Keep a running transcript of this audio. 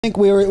think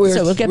we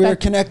were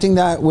connecting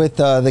that with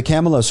the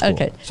Kamala School.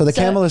 Okay. So the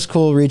Kamala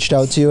School reached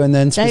out to you, and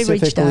then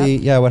specifically,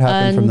 what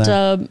happened from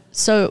there?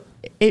 So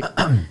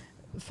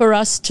for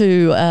us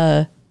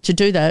to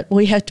do that,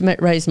 we had to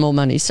raise more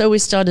money. So we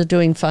started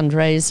doing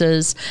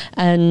fundraisers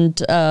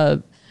and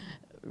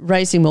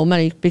raising more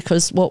money,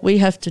 because what we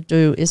have to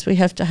do is we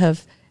have to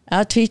have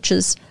our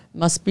teachers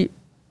must be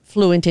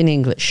fluent in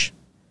English.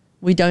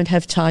 We don't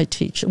have Thai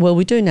teachers. Well,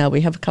 we do now.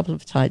 We have a couple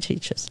of Thai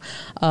teachers.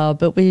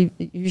 But we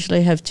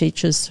usually have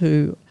teachers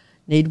who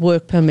need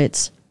work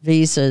permits,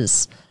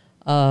 visas,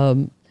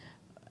 and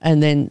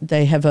then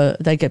they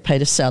get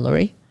paid a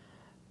salary,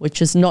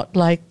 which is not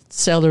like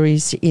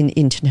salaries in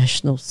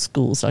international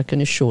schools, I can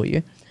assure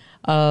you.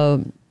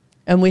 And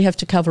we have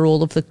to cover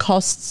all of the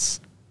costs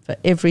for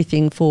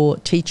everything, for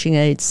teaching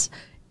aids,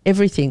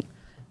 everything.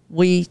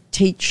 We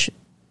teach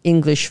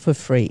English for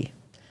free.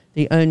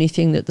 The only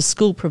thing that the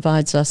school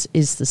provides us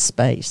is the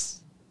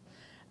space.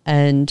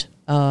 And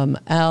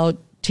our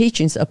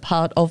teachings are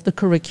part of the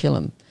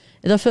curriculum.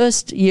 In the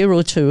first year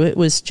or two, it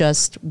was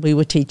just we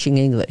were teaching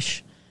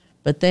English.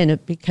 But then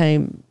it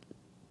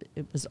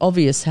was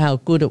obvious how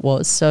good it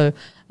was. So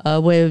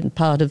we're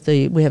part of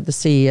we have the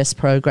CES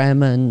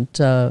program, and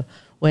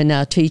we're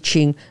now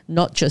teaching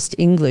not just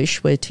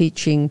English, we're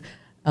teaching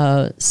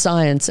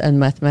science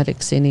and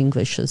mathematics in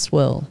English as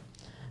well.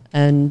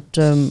 And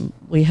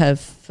we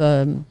have...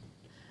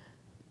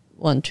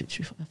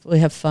 we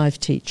have 5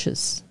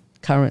 teachers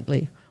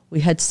currently.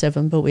 We had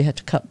 7, but we had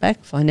to cut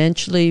back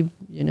financially.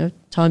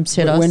 Times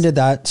hit us. When did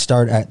that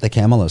start at the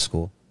Kamala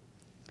School?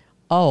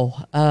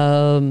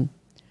 Only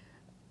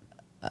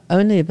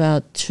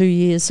about 2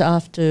 years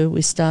after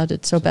we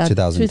started. So about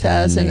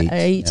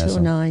 2008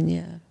 or 9,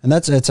 yeah. And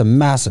it's a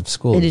massive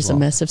school. It is a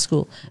massive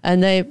school.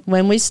 And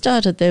when we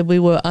started there, we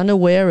were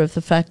unaware of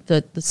the fact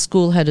that the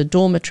school had a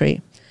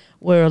dormitory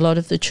where a lot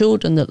of the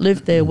children that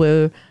lived there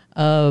were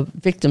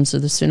victims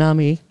of the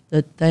tsunami,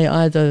 that they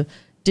either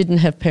didn't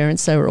have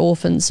parents, they were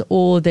orphans,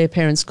 or their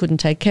parents couldn't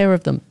take care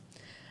of them.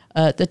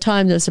 At the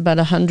time, there was about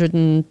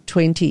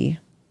 120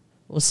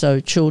 or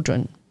so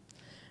children.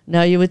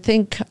 Now, you would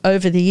think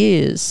over the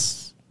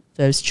years,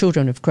 those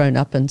children have grown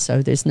up, and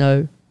so there's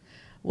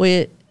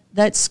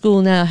that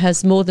school now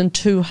has more than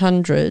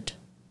 200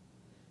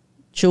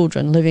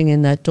 children living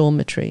in that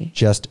dormitory.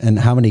 And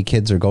how many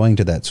kids are going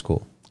to that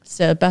school?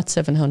 So about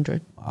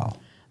 700. Wow.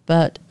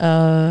 But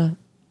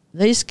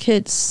these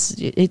kids,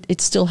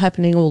 it's still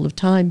happening all the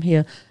time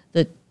here,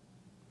 that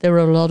there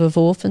are a lot of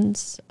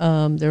orphans,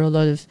 there are a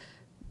lot of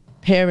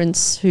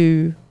parents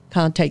who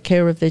can't take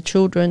care of their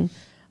children,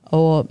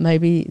 or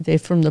maybe they're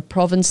from the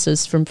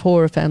provinces, from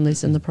poorer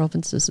families in the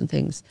provinces and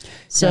things.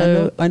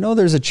 So I know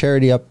there's a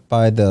charity up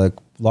by the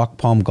Loch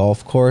Palm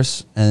Golf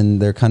Course,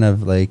 and they're kind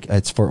of like,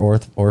 it's for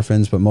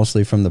orphans, but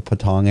mostly from the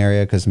Patong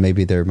area, because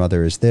maybe their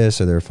mother is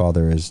this or their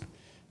father is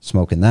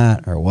smoking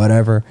that or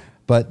whatever.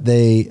 But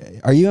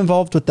are you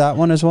involved with that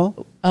one as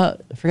well? I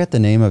forget the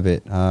name of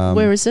it.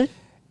 Where is it?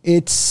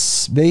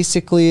 It's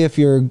basically if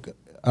you're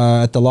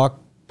at the Loch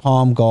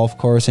Palm Golf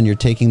Course and you're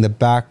taking the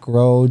back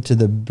road to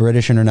the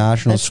British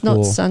International School.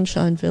 That's not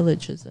Sunshine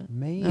Village, is it?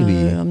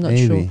 Maybe. I'm not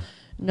sure.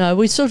 No,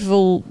 we sort of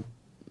all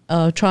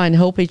try and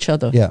help each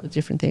other with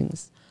different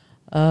things.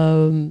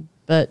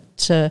 But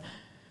it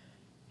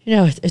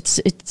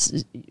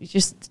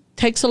just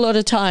takes a lot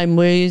of time.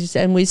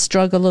 We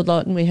struggle a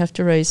lot, and we have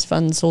to raise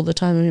funds all the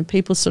time. I mean,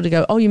 people sort of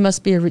go, "Oh, you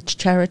must be a rich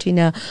charity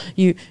now.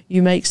 You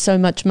make so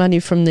much money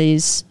from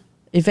these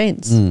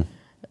events."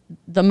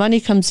 The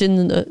money comes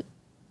in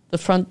the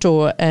front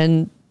door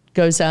and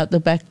goes out the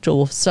back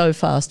door so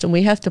fast, and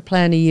we have to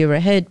plan a year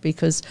ahead,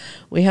 because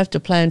we have to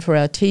plan for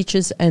our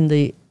teachers and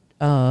the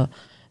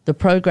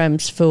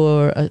programs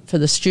for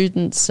the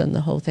students and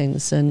the whole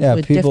things. And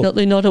we're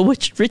definitely not a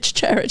rich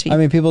charity. I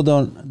mean,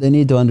 they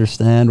need to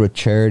understand with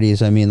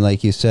charities. I mean,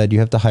 like you said, you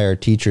have to hire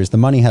teachers. The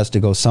money has to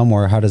go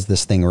somewhere. How does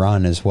this thing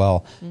run as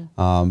well?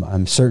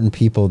 I'm certain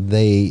people,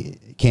 they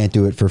can't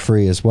do it for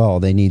free as well.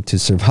 They need to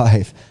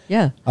survive.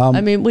 Yeah. I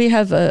mean, we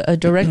have a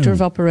director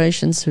of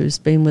operations who's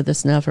been with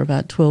us now for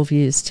about 12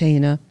 years,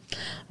 Tina.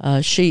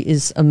 She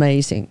is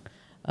amazing.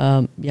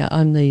 I'm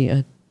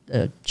the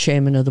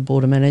chairman of the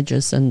board of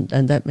managers, and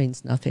that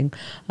means nothing.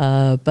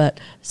 But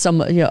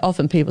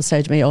often people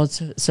say to me, "Oh,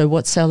 so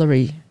what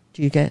salary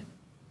do you get?"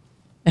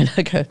 And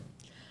I go,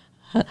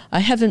 "I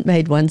haven't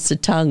made one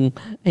satang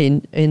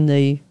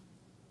in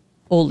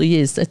all the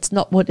years. That's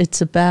not what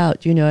it's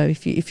about.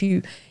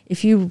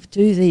 If you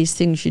do these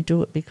things, you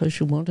do it because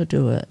you want to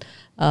do it."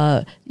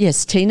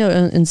 Yes, Tina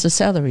earns a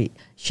salary.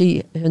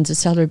 She earns a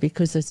salary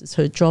because this is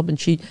her job, and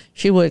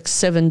she works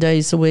 7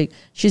 days a week.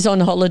 She's on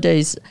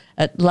holidays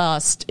at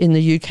last in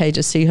the UK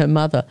to see her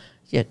mother.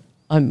 Yet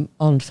I'm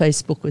on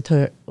Facebook with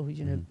her,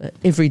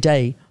 every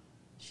day,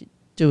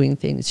 doing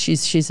things.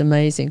 She's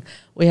amazing.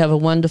 We have a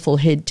wonderful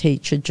head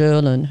teacher,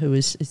 Jerlin, who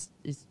is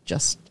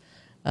just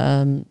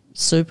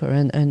super,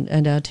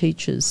 and our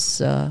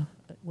teachers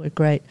were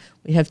great.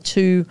 We have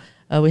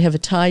we have a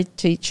Thai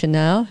teacher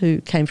now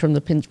who came from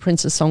the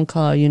Princess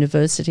Songkla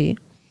University.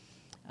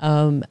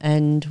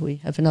 And we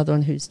have another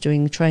one who's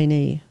doing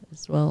trainee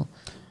as well.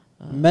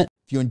 If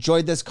you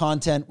enjoyed this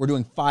content, we're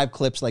doing 5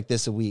 clips like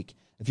this a week.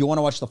 If you want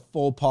to watch the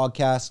full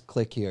podcast,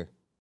 click here.